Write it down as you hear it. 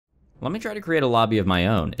Let me try to create a lobby of my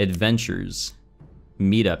own. Adventures.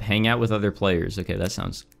 Meetup. Hang out with other players. Okay, that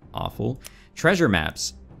sounds awful. Treasure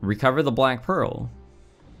maps. Recover the Black Pearl.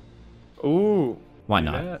 Ooh. Why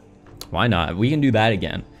not? Why not? We can do that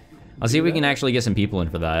again. I'll see if we can actually get some people in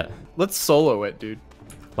for that. Let's solo it, dude.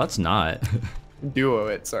 Let's not. Duo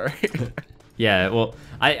it, sorry. Yeah, well,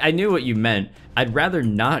 I knew what you meant. I'd rather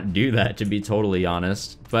not do that, to be totally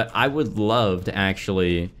honest. But I would love to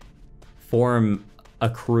actually form a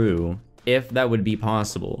crew, if that would be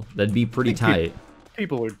possible. That'd be pretty tight.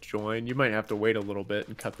 People would join. You might have to wait a little bit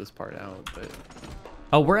and cut this part out, but...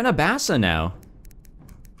 Oh, we're in Abasa now.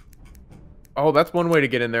 Oh, that's one way to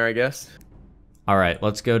get in there, I guess. All right,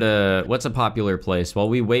 let's go to... What's a popular place? While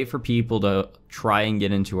we wait for people to try and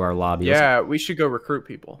get into our lobby. Yeah, we should go recruit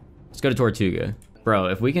people. Let's go to Tortuga. Bro,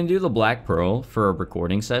 if we can do the Black Pearl for a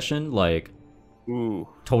recording session, like... Ooh.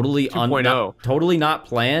 Totally 2.0. Totally not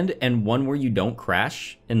planned, and one where you don't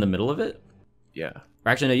crash in the middle of it? Yeah.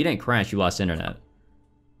 Or actually, no, you didn't crash, you lost internet.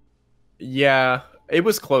 Yeah, it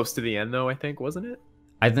was close to the end, though, I think, wasn't it?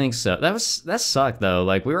 I think so. That sucked though.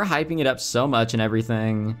 Like we were hyping it up so much and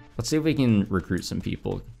everything. Let's see if we can recruit some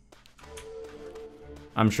people.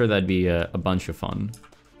 I'm sure that'd be a bunch of fun.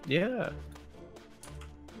 Yeah.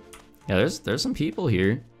 Yeah, there's some people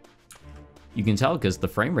here. You can tell because the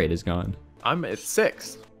frame rate is gone. I'm at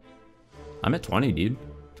 6. I'm at 20, dude.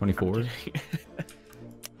 24. I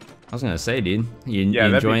was gonna say, dude. You Yeah,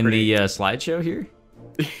 enjoying the slideshow here?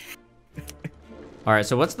 All right,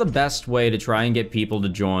 so what's the best way to try and get people to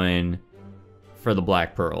join for the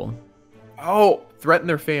Black Pearl? Oh, threaten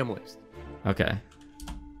their families. Okay.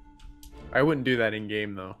 I wouldn't do that in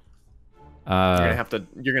game though. You're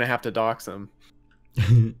gonna have to dox them.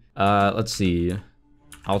 Let's see.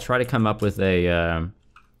 I'll try to come up with a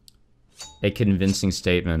convincing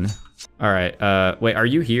statement. All right. Wait, are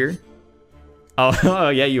you here? Oh, oh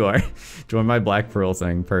yeah, you are. Join my Black Pearl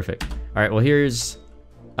thing. Perfect. All right. Well, here's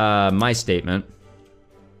my statement.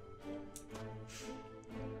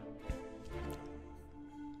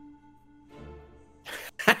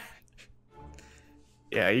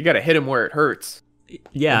 Yeah, you gotta hit them where it hurts.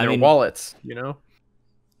 Yeah, I mean, wallets, you know.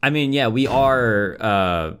 I mean, yeah, we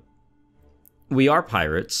are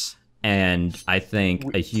pirates, and I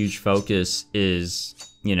think a huge focus is,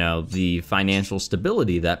 you know, the financial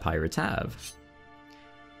stability that pirates have.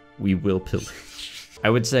 We will pillage. I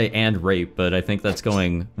would say and rape, but I think that's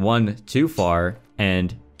going 1 too far,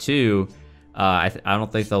 and 2, I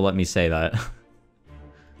don't think they'll let me say that.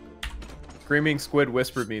 Screaming Squid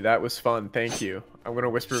whispered me, that was fun, thank you. I'm gonna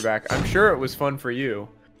whisper back, I'm sure it was fun for you.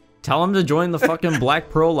 Tell him to join the fucking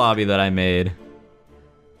Black Pearl lobby that I made.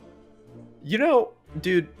 You know,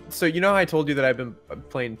 dude, so you know how I told you that I've been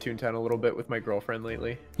playing Toontown a little bit with my girlfriend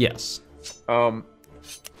lately? Yes.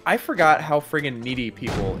 I forgot how friggin' needy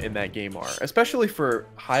people in that game are, especially for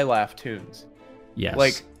high laugh tunes. Yes.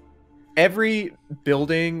 Like, every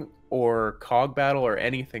building or cog battle or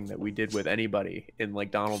anything that we did with anybody in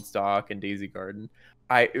like Donald's Dock and Daisy Garden,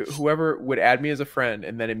 whoever would add me as a friend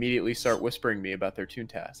and then immediately start whispering me about their tune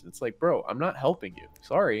tasks. It's like, bro, I'm not helping you.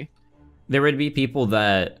 Sorry. There would be people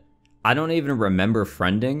that I don't even remember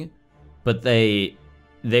friending, but they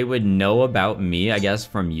would know about me, I guess,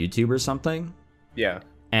 from YouTube or something. Yeah.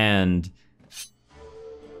 And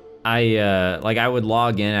I would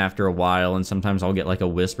log in after a while, and sometimes I'll get like a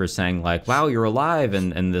whisper saying like, wow, you're alive,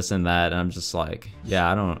 and this and that, and I'm just like,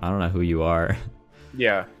 yeah, I don't know who you are.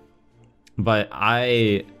 Yeah. But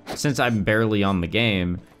since I'm barely on the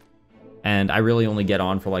game, and I really only get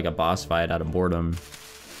on for like a boss fight out of boredom,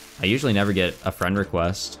 I usually never get a friend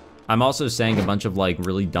request. I'm also saying a bunch of like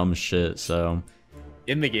really dumb shit, so.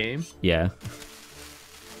 In the game? Yeah.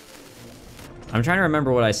 I'm trying to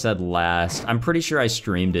remember what I said last. I'm pretty sure I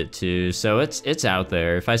streamed it too, so it's out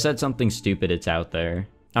there. If I said something stupid, it's out there.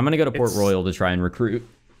 I'm gonna go to Port Royal to try and recruit.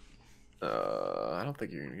 I don't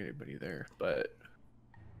think you're gonna get anybody there, but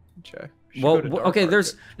check. Well, okay,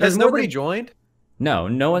 has nobody joined? No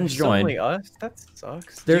one's joined. Only us? That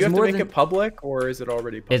sucks. There's Do you have more to make it public, or is it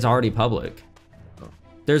already public? It's already public. Oh.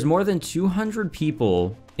 There's more than 200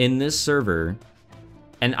 people in this server,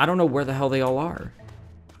 and I don't know where the hell they all are.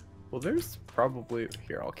 Well, there's probably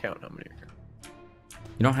here. I'll count how many are here.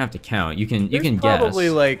 You don't have to count. You can guess. Probably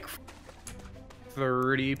like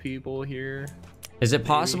 30 people here. Is it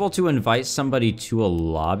possible to invite somebody to a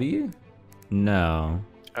lobby? No.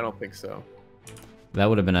 I don't think so. That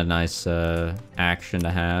would have been a nice action to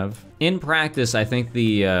have. In practice, I think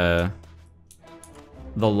the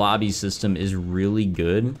lobby system is really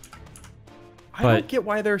good. I don't get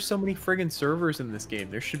why there are so many friggin' servers in this game.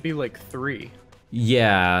 There should be like 3.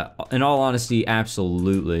 Yeah, in all honesty,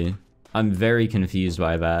 absolutely. I'm very confused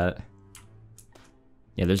by that.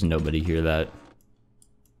 Yeah, there's nobody here that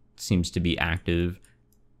seems to be active.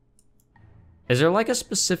 Is there like a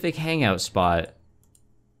specific hangout spot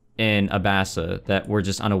in Abasa that we're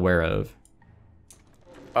just unaware of?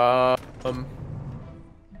 The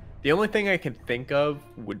only thing I can think of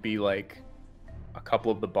would be like a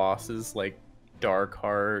couple of the bosses, like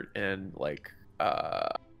Darkheart and like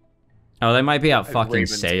Oh, they might be out fucking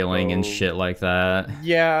Raven's sailing and Cove. shit like that.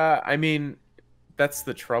 Yeah, I mean, that's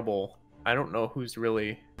the trouble. I don't know who's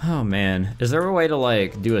really... Oh man, is there a way to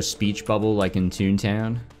like do a speech bubble like in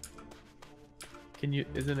Toontown? Can you...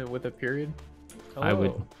 Isn't it with a period? I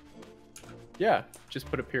would... Hello. Yeah, just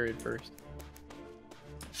put a period first.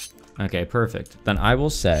 Okay, perfect. Then I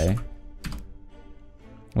will say,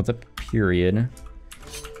 with a period,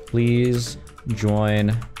 please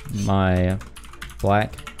join my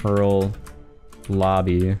Black Pearl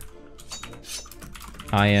lobby.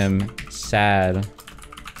 I am sad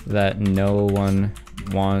that no one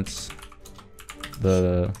wants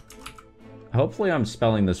the... Hopefully I'm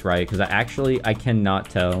spelling this right, because I cannot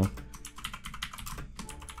tell.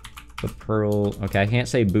 The Pearl... Okay, I can't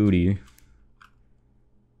say booty.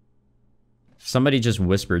 Somebody just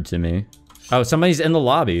whispered to me. Oh, somebody's in the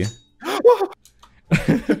lobby.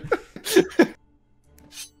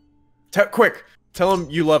 Quick! Tell him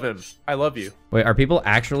you love him. I love you. Wait, are people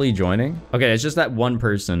actually joining? Okay, it's just that one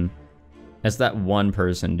person. It's that one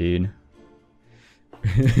person, dude.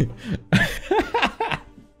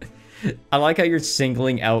 I like how you're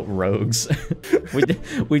singling out rogues.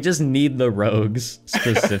 we just need the rogues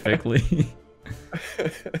specifically.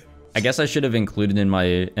 I guess I should have included in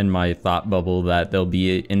my thought bubble that they'll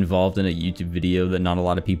be involved in a YouTube video that not a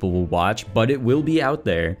lot of people will watch, but it will be out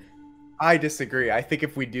there. I disagree. I think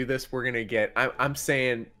if we do this, we're gonna get... I'm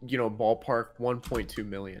saying, you know, ballpark 1.2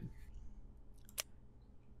 million.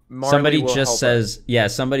 Marley Somebody just says, us. Yeah,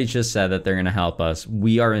 somebody just said that they're gonna help us.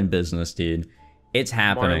 We are in business, dude. It's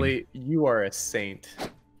happening. Marley, you are a saint.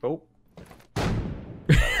 Oh.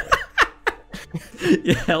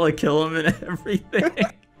 You hella kill him and everything.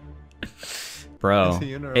 Bro. Is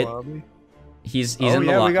he in our lobby? He's in the lobby.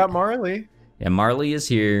 Oh yeah, we got Marley. Yeah, Marley is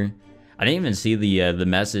here. I didn't even see the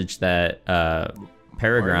message that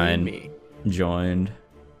Peregrine joined.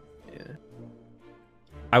 Yeah.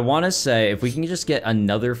 I want to say if we can just get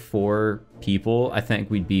another 4 people, I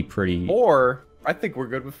think we'd be pretty. 4? I think we're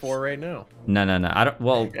good with 4 right now. No. I don't.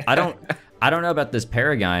 Well, I don't know about this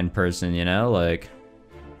Peregrine person. You know, like.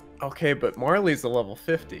 Okay, but Marley's a level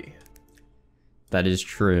 50. That is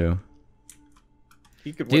true.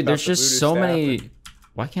 He could Dude, there's just so many.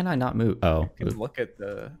 Why can't I not move? Oh. You can look at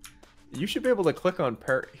the. You should be able to click on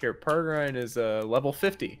here. Peregrine is level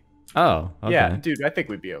 50. Oh. Okay. Yeah, dude, I think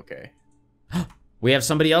we'd be okay. We have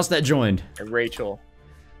somebody else that joined. And Rachel.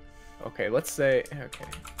 Okay, let's say. Okay.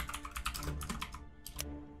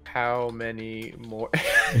 How many more?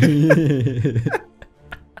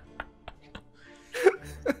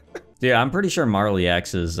 Dude, I'm pretty sure Marley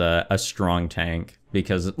X is a strong tank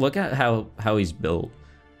because look at how he's built.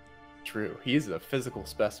 True, he's a physical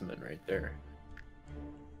specimen right there.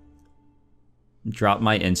 Drop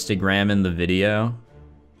my Instagram in the video.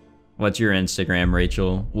 What's your Instagram,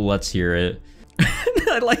 Rachel? Well, let's hear it.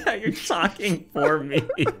 I like how you're talking for me.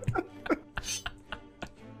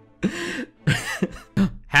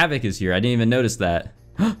 Havoc is here. I didn't even notice that.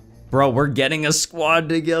 Bro, we're getting a squad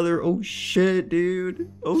together. Oh shit,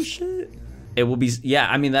 dude. Oh shit. It will be, yeah,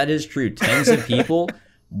 I mean, that is true. Tens of people,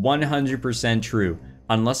 100% true.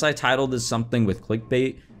 Unless I titled this something with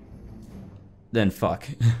clickbait, then fuck.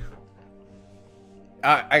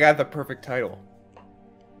 I got the perfect title.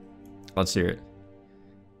 Let's hear it.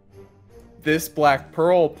 This Black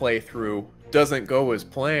Pearl playthrough doesn't go as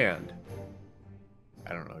planned.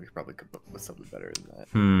 I don't know, you probably could put something better than that.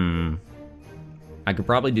 I could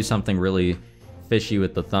probably do something really fishy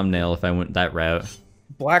with the thumbnail if I went that route.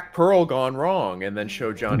 Black Pearl gone wrong, and then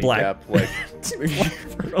show Johnny Depp like... Black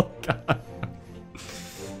Pearl gone.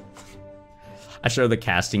 I show the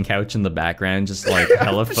casting couch in the background, just like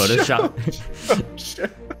hella Photoshop.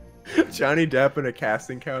 Johnny Depp in a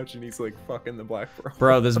casting couch, and he's like fucking the Black Pearl.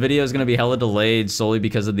 Bro, this video is gonna be hella delayed solely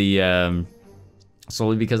because of the fact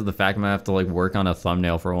I'm gonna have to like work on a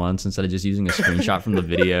thumbnail for once instead of just using a screenshot from the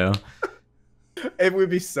video. It would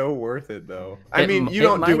be so worth it though. I mean, you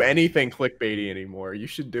don't do anything clickbaity anymore. You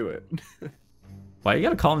should do it. Why you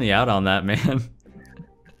gotta call me out on that, man?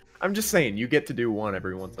 I'm just saying, you get to do one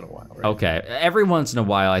every once in a while, right? Okay, every once in a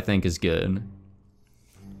while I think is good.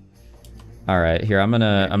 All right, here I'm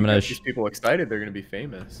gonna get people excited. They're gonna be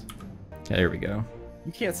famous. Okay, here we go.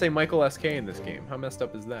 You can't say Michael SK in this game. How messed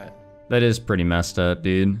up is that? That is pretty messed up,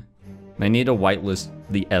 dude. They need to whitelist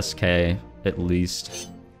the SK at least.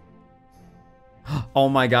 Oh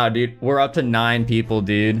my god, dude. We're up to 9 people,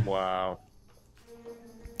 dude. Wow.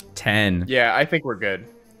 10. Yeah, I think we're good.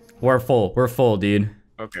 We're full. We're full, dude.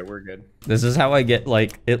 Okay, we're good. This is how I get,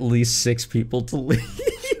 like, at least 6 people to leave.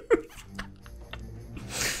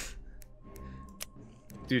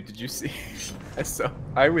 Dude, did you see?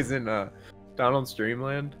 I was in Donald's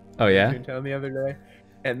Dreamland. Oh, yeah? In Toontown the other day.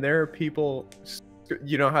 And there are people,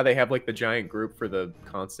 you know how they have, like, the giant group for the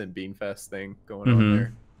constant Beanfest thing going on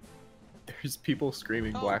there? There's people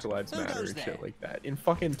screaming Black Lives Matter and shit like that in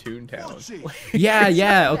fucking Toontown.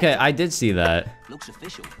 Yeah, okay, I did see that. Looks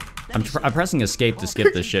official. I'm pressing escape to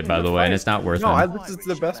skip this shit, by the way, and it's not worth it. This is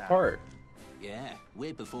the best part. Yeah,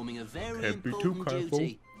 we're performing a very Can't be too careful.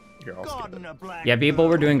 Here, I'll skip it. Yeah, people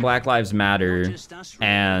were doing Black Lives Matter,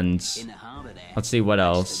 and let's see what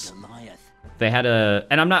else. They had a,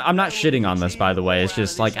 and I'm not shitting on this, by the way. It's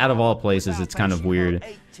just like out of all places, it's kind of weird.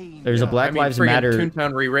 There's a Black Lives Matter.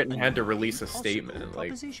 Toontown Rewritten had to release a statement,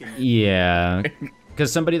 like. Yeah,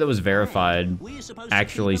 because somebody that was verified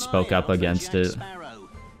actually spoke up against it.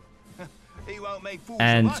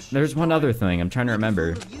 And there's one other thing I'm trying to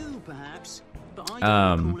remember.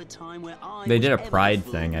 They did a Pride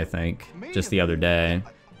thing, I think, just the other day.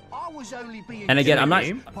 And again, I'm not,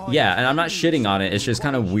 yeah, and I'm not shitting on it. It's just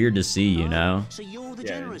kind of weird to see, you know?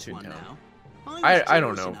 Yeah, Toontown. I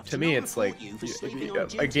don't know. To me, it's like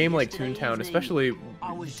a game like Toontown, especially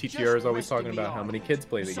TTR is always talking about how many kids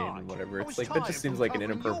play the game and whatever. It's like that just seems like an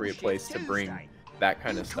inappropriate place to bring that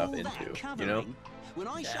kind of stuff into, you know?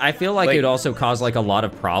 I feel like it would also cause like a lot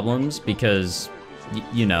of problems because,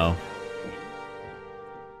 you know.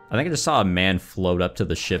 I think I just saw a man float up to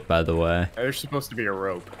the ship, by the way. There's supposed to be a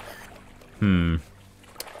rope. Now,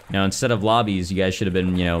 instead of lobbies, you guys should have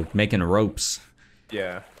been, you know, making ropes.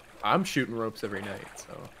 Yeah. I'm shooting ropes every night,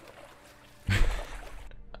 so.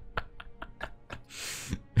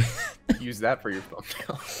 Use that for your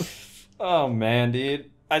thumbnail. Oh, man, dude.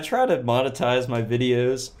 I try to monetize my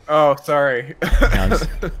videos. Oh, sorry.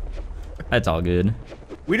 That's all good.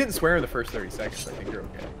 We didn't swear in the first 30 seconds. I think you're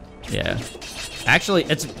okay. Yeah. Actually,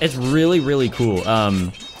 it's really, really cool.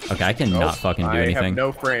 Okay, I cannot fucking do anything. I have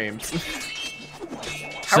no frames.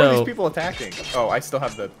 How are these people attacking? Oh, I still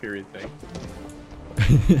have the period thing.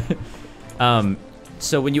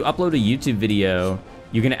 So when you upload a YouTube video,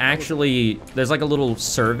 you can actually, there's like a little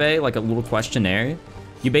survey, like a little questionnaire.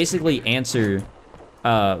 You basically answer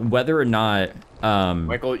whether or not...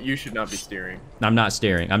 Michael, you should not be steering. I'm not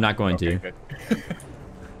steering. I'm not going to. Good.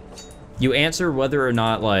 You answer whether or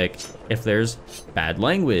not, like, if there's bad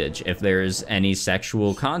language, if there's any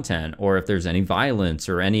sexual content, or if there's any violence,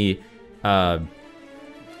 or any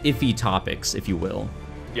iffy topics, if you will.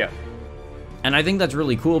 Yeah. And I think that's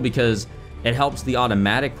really cool because it helps the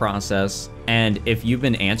automatic process, and if you've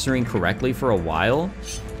been answering correctly for a while,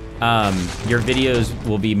 your videos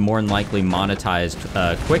will be more than likely monetized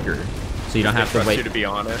quicker, so you don't have to wait. You to be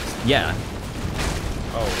honest. Yeah.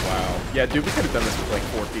 Oh wow. Yeah, dude, we could have done this with like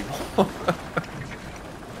 4 people.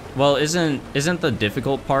 Well, isn't the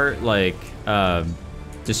difficult part like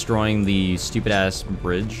destroying the stupid ass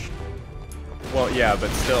bridge? Well, yeah, but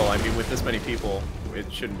still, I mean, with this many people,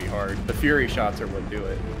 it shouldn't be hard. The Fury shots are what do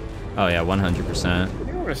it. Oh yeah, 100%. I think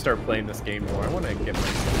we're gonna start playing this game more. I want to get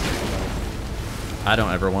myself. I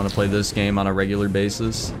don't ever want to play this game on a regular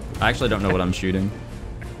basis. I actually don't know what I'm shooting.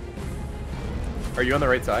 Are you on the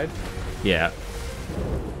right side? Yeah.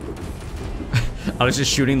 I was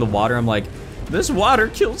just shooting the water. I'm like, this water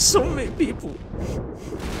killed so many people.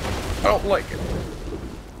 I don't like it.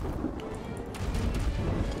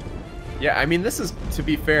 Yeah, I mean, this is, to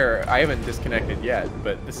be fair, I haven't disconnected yet,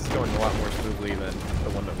 but this is going a lot more smoothly than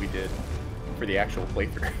the one that we did for the actual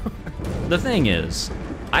playthrough. The thing is,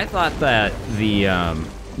 I thought that the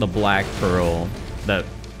Black Pearl, that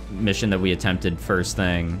mission that we attempted first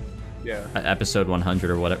thing, yeah, episode 100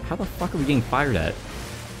 or whatever. How the fuck are we getting fired at?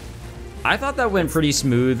 I thought that went pretty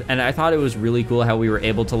smooth, and I thought it was really cool how we were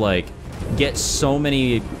able to, like, get so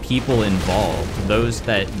many people involved. Those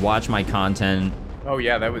that watch my content. Oh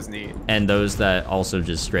yeah, that was neat. And those that also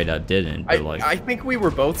just straight up didn't. But like, I think we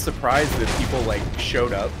were both surprised that people, like,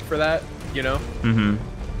 showed up for that, you know? Mm-hmm.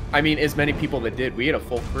 I mean, as many people that did. We had a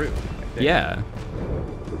full crew. Yeah.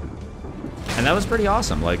 And that was pretty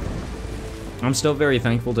awesome. Like, I'm still very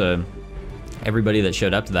thankful to everybody that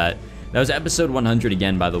showed up to that. That was episode 100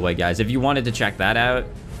 again, by the way, guys. If you wanted to check that out,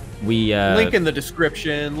 we... link in the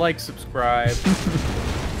description. Like, subscribe.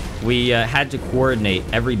 We had to coordinate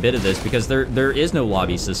every bit of this because there is no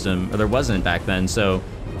lobby system, or there wasn't back then. So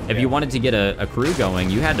if you wanted to get a crew going,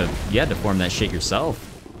 you had to form that shit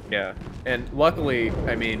yourself. Yeah, and luckily,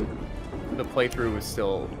 I mean, the playthrough was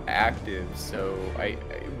still active, so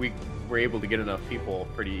we were able to get enough people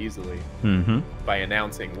pretty easily by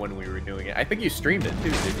announcing when we were doing it. I think you streamed it too,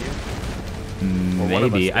 didn't you?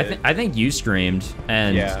 Maybe. I think you streamed,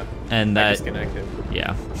 and and that I disconnected.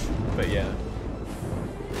 Yeah. But yeah.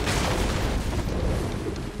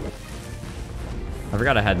 I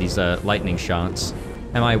forgot I had these lightning shots.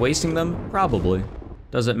 Am I wasting them? Probably.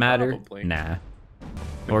 Does it matter? Probably. Nah.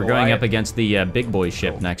 We're going up against the big boy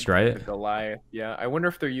ship next, right? The Goliath. Yeah. I wonder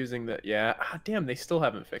if they're using the. Yeah. Ah, damn, they still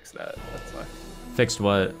haven't fixed that. That's like. Fixed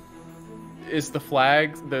what? Is the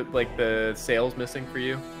flags the sails missing for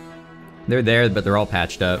you? They're there, but they're all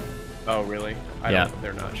patched up. Oh really? Yeah.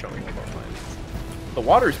 They're not showing the lines. The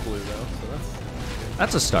water's blue though, so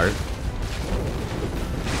that's a start.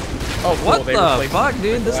 Oh, cool. What the fuck,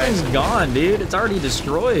 dude? This thing's gone, dude. It's already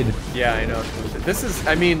destroyed. Yeah, I know. This is,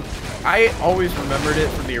 I mean, I always remembered it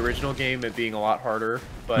from the original game, it being a lot harder,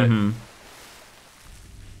 but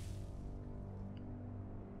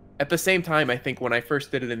at the same time, I think when I first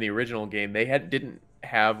did it in the original game, they didn't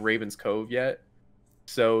have Raven's Cove yet,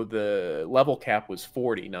 so the level cap was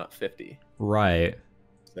 40, not 50. Right.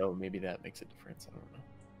 So maybe that makes a difference. I don't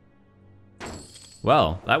know.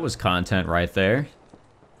 Well, that was content right there.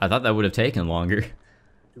 I thought that would have taken longer.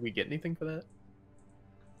 Did we get anything for that?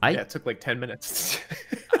 Yeah, it took like 10 minutes.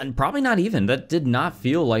 And probably not even. That did not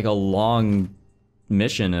feel like a long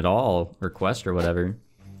mission at all, or quest or whatever.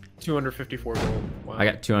 254 gold. Wow. I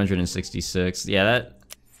got 266. Yeah, that.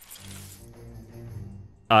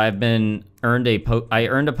 I earned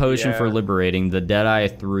a potion for liberating the Deadeye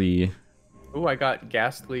 3. Oh, I got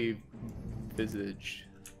Ghastly Visage.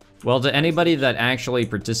 Well, to anybody that actually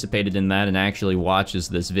participated in that and actually watches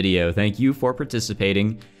this video, thank you for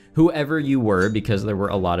participating, whoever you were, because there were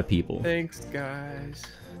a lot of people. Thanks, guys.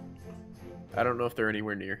 I don't know if they're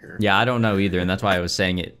anywhere near here. Yeah, I don't know either, and that's why I was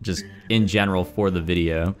saying it just in general for the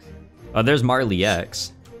video. Oh, there's Marley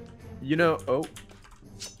X. You know,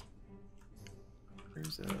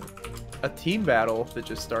 there's a team battle that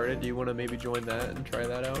just started. Do you want to maybe join that and try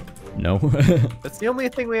that out? No. That's the only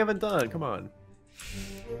thing we haven't done. Come on.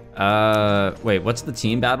 Wait, what's the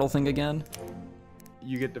team battle thing again?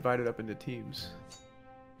 You get divided up into teams.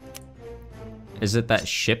 Is it that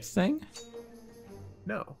ship thing?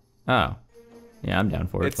 No. Oh. Yeah, I'm down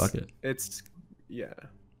for it. Fuck it. Yeah.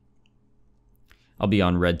 I'll be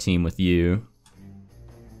on red team with you.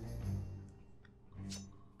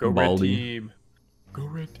 Go Baldy. red team. Go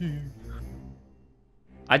red team.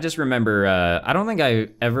 I just remember, I don't think I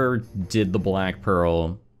ever did the Black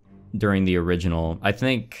Pearl during the original. I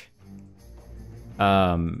think,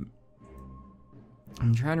 I'm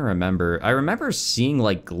trying to remember. I remember seeing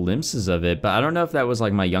like glimpses of it, but I don't know if that was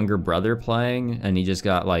like my younger brother playing and he just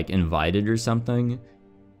got like invited or something.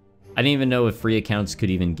 I didn't even know if free accounts could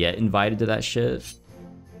even get invited to that shit.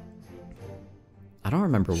 I don't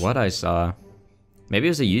remember what I saw. Maybe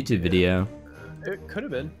it was a YouTube video. It could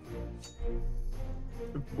have been.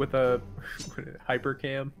 With a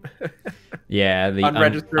hypercam. Yeah, the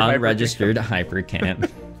unregistered hypercam.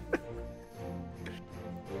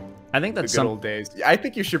 I think that's the good old days. I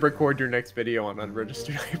think you should record your next video on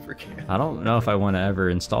unregistered hypercam. I don't know if I want to ever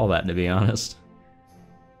install that, to be honest.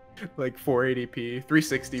 Like 480p,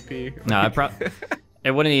 360p. No,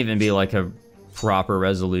 it wouldn't even be like a proper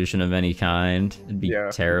resolution of any kind. It'd be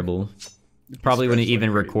terrible. Probably wouldn't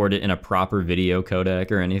even record it in a proper video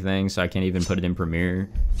codec or anything, so I can't even put it in Premiere.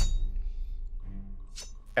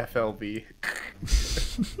 FLV.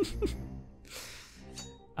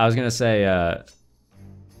 I was gonna say,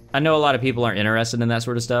 I know a lot of people aren't interested in that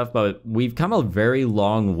sort of stuff, but we've come a very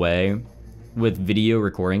long way with video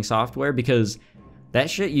recording software because that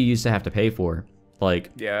shit you used to have to pay for.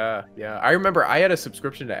 Like, yeah. I remember I had a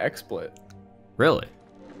subscription to XSplit. Really?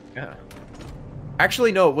 Yeah.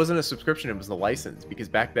 Actually, no, it wasn't a subscription. It was the license because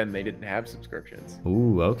back then they didn't have subscriptions.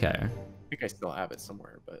 Ooh, okay. I think I still have it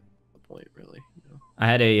somewhere, but the point really. You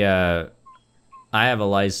know. I have a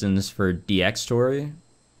license for DX Story,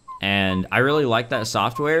 and I really like that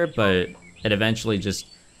software, but it eventually just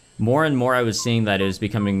more and more I was seeing that it was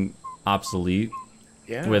becoming obsolete.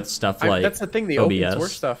 Yeah. With stuff like that's the thing. The OBS. Open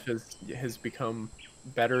source stuff has become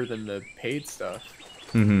better than the paid stuff.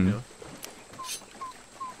 Mm-hmm. You know?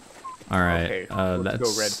 All right. Okay, let's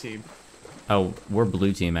that's go red team. Oh, we're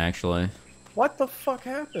blue team actually. What the fuck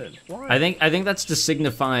happened? Why? I think that's to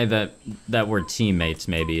signify that we're teammates.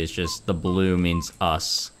 Maybe it's just the blue means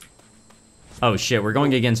us. Oh shit, we're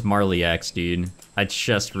going against Marley X, dude. I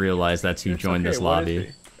just realized that's who joined this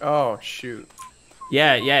lobby. Oh shoot.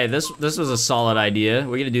 Yeah. This was a solid idea.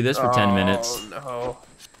 We're gonna do this for 10 minutes. Oh no.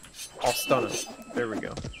 I'll stun him. There we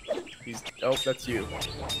go. He's oh, that's you.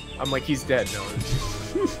 I'm like, he's dead. No.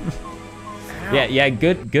 Yeah,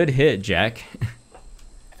 good hit, Jack.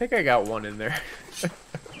 I think I got one in there.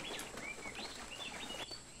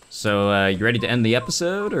 So, you ready to end the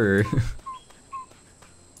episode, or?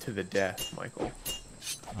 To the death, Michael.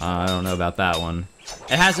 I don't know about that one.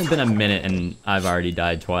 It hasn't been a minute and I've already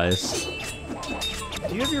died twice.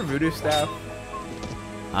 Do you have your voodoo staff?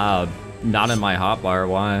 Not in my hotbar,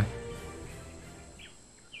 why?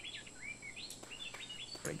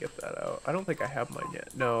 I get that out. I don't think I have mine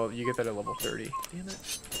yet. No, you get that at level 30. Damn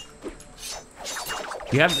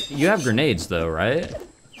it. You have grenades though, right?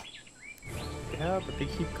 Yeah, but they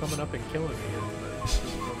keep coming up and killing me. And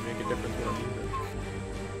it won't make a difference when I use it.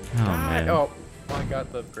 Oh man. Oh, I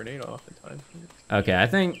got the grenade off in time. Okay, I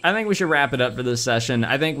think we should wrap it up for this session.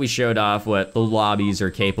 I think we showed off what the lobbies are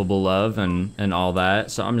capable of and all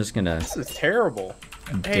that. So I'm just gonna. This is terrible.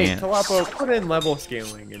 Hey, Talapo, put in level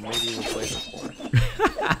scaling and maybe we'll play this more.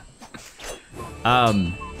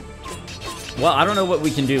 Well, I don't know what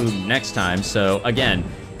we can do next time. So again,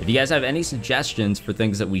 if you guys have any suggestions for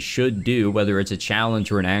things that we should do, whether it's a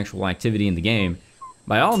challenge or an actual activity in the game,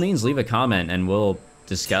 by all means leave a comment and we'll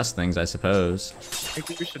discuss things, I suppose. I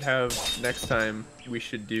think we should have next time. We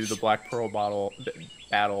should do the Black Pearl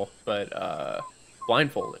battle, but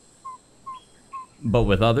blindfolded. But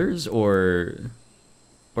with others, or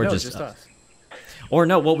no, just us. Or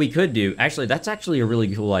no, what we could do, actually, that's actually a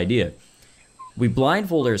really cool idea. We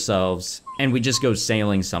blindfold ourselves and we just go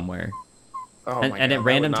sailing somewhere. Oh and, my and God, at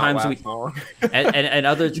random times we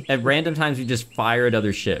at random times we just fire at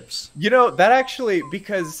other ships. You know, that actually,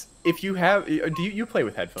 because if you have, you play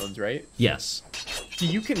with headphones, right? Yes. So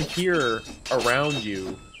you can hear around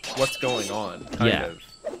you what's going on, kind of,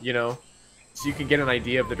 you know? So you can get an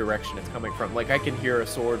idea of the direction it's coming from. Like, I can hear a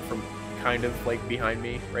sword from kind of like behind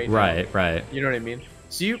me right now. Right. You know what I mean?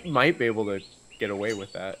 So you might be able to get away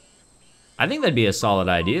with that. I think that'd be a solid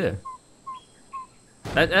idea.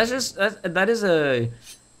 That is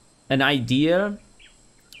an idea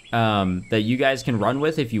that you guys can run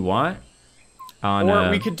with if you want. Or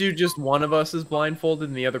we could do just one of us is blindfolded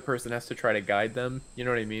and the other person has to try to guide them. You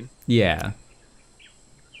know what I mean? Yeah.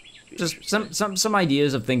 Just some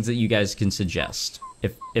ideas of things that you guys can suggest,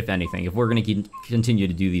 if anything, if we're gonna continue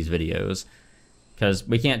to do these videos, because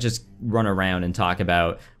we can't just run around and talk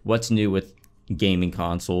about what's new with gaming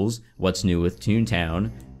consoles, what's new with Toontown,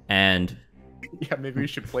 and yeah, maybe we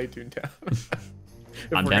should play Toontown.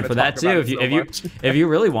 I'm down for that too. If you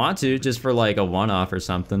really want to, just for like a one-off or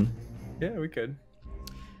something. Yeah, we could.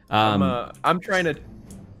 I'm trying to.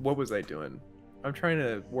 What was I doing? I'm trying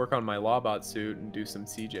to work on my Lawbot suit and do some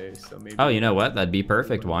CJs. So maybe. Oh, you know what? That'd be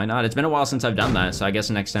perfect. Why not? It's been a while since I've done that, so I guess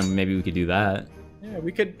next time maybe we could do that. Yeah,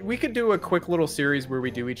 we could do a quick little series where we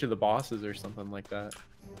do each of the bosses or something like that.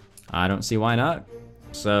 I don't see why not.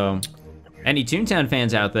 So, any Toontown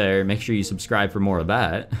fans out there, make sure you subscribe for more of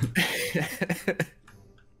that.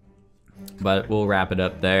 But we'll wrap it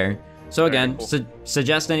up there. So again, Very cool.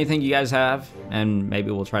 Suggest anything you guys have, and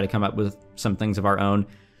maybe we'll try to come up with some things of our own.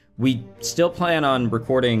 We still plan on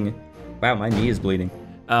recording. Wow, my knee is bleeding.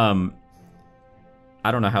 I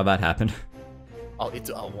don't know how that happened. Oh, it's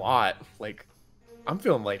a lot. Like, I'm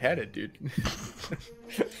feeling lightheaded, dude.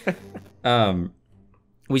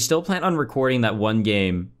 We still plan on recording that one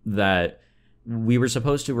game that we were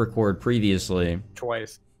supposed to record previously.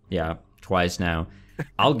 Twice. Yeah, twice now.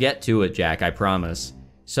 I'll get to it, Jack, I promise.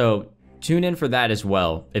 So tune in for that as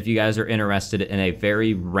well if you guys are interested in a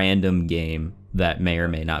very random game that may or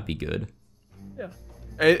may not be good. Yeah.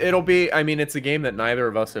 It'll be, I mean, it's a game that neither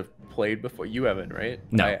of us have played before. You haven't, right?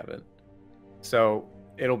 No. I haven't. So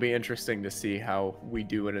it'll be interesting to see how we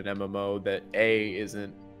do in an MMO that A,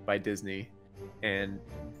 isn't by Disney, and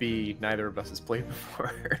B, neither of us has played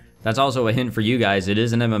before. That's also a hint for you guys. It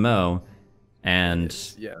is an MMO,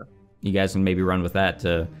 and yeah, you guys can maybe run with that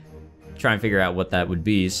to try and figure out what that would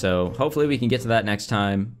be. So hopefully we can get to that next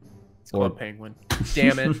time. It's called Penguin.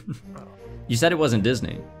 Damn it. Oh. You said it wasn't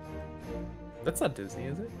Disney. That's not Disney,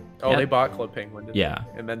 is it? Oh, Yeah. they bought Club Penguin, didn't Yeah.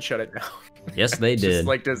 they? And then shut it down. Yes, they did. Just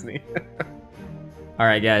like Disney. All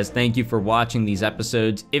right, guys, thank you for watching these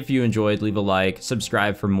episodes. If you enjoyed, leave a like,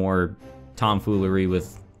 subscribe for more tomfoolery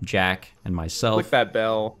with Jack and myself. Click that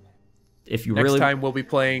bell. If you Next time we'll be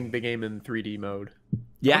playing the game in 3D mode.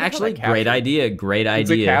 Yeah, actually, great idea. Great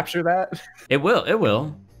idea. Does it capture that? It will. It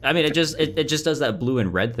will. I mean, it just does that blue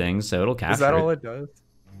and red thing, so it'll capture. Is that all it does?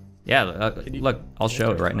 Yeah. Look, I'll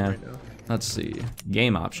show it right now. Right now. Let's see.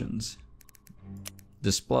 Game options.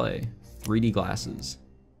 Display. 3D glasses.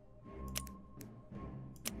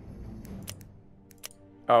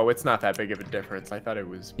 Oh, it's not that big of a difference. I thought it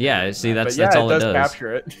was. Yeah, see, But that's all it it does does.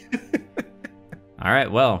 capture it. All right,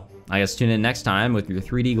 well, I guess tune in next time with your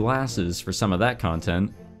 3D glasses for some of that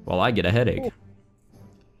content while I get a headache.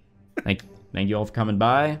 Thank you all for coming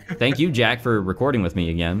by. Thank you, Jack, for recording with me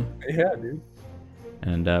again. Yeah, dude.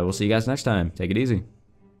 And we'll see you guys next time. Take it easy.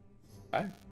 Bye.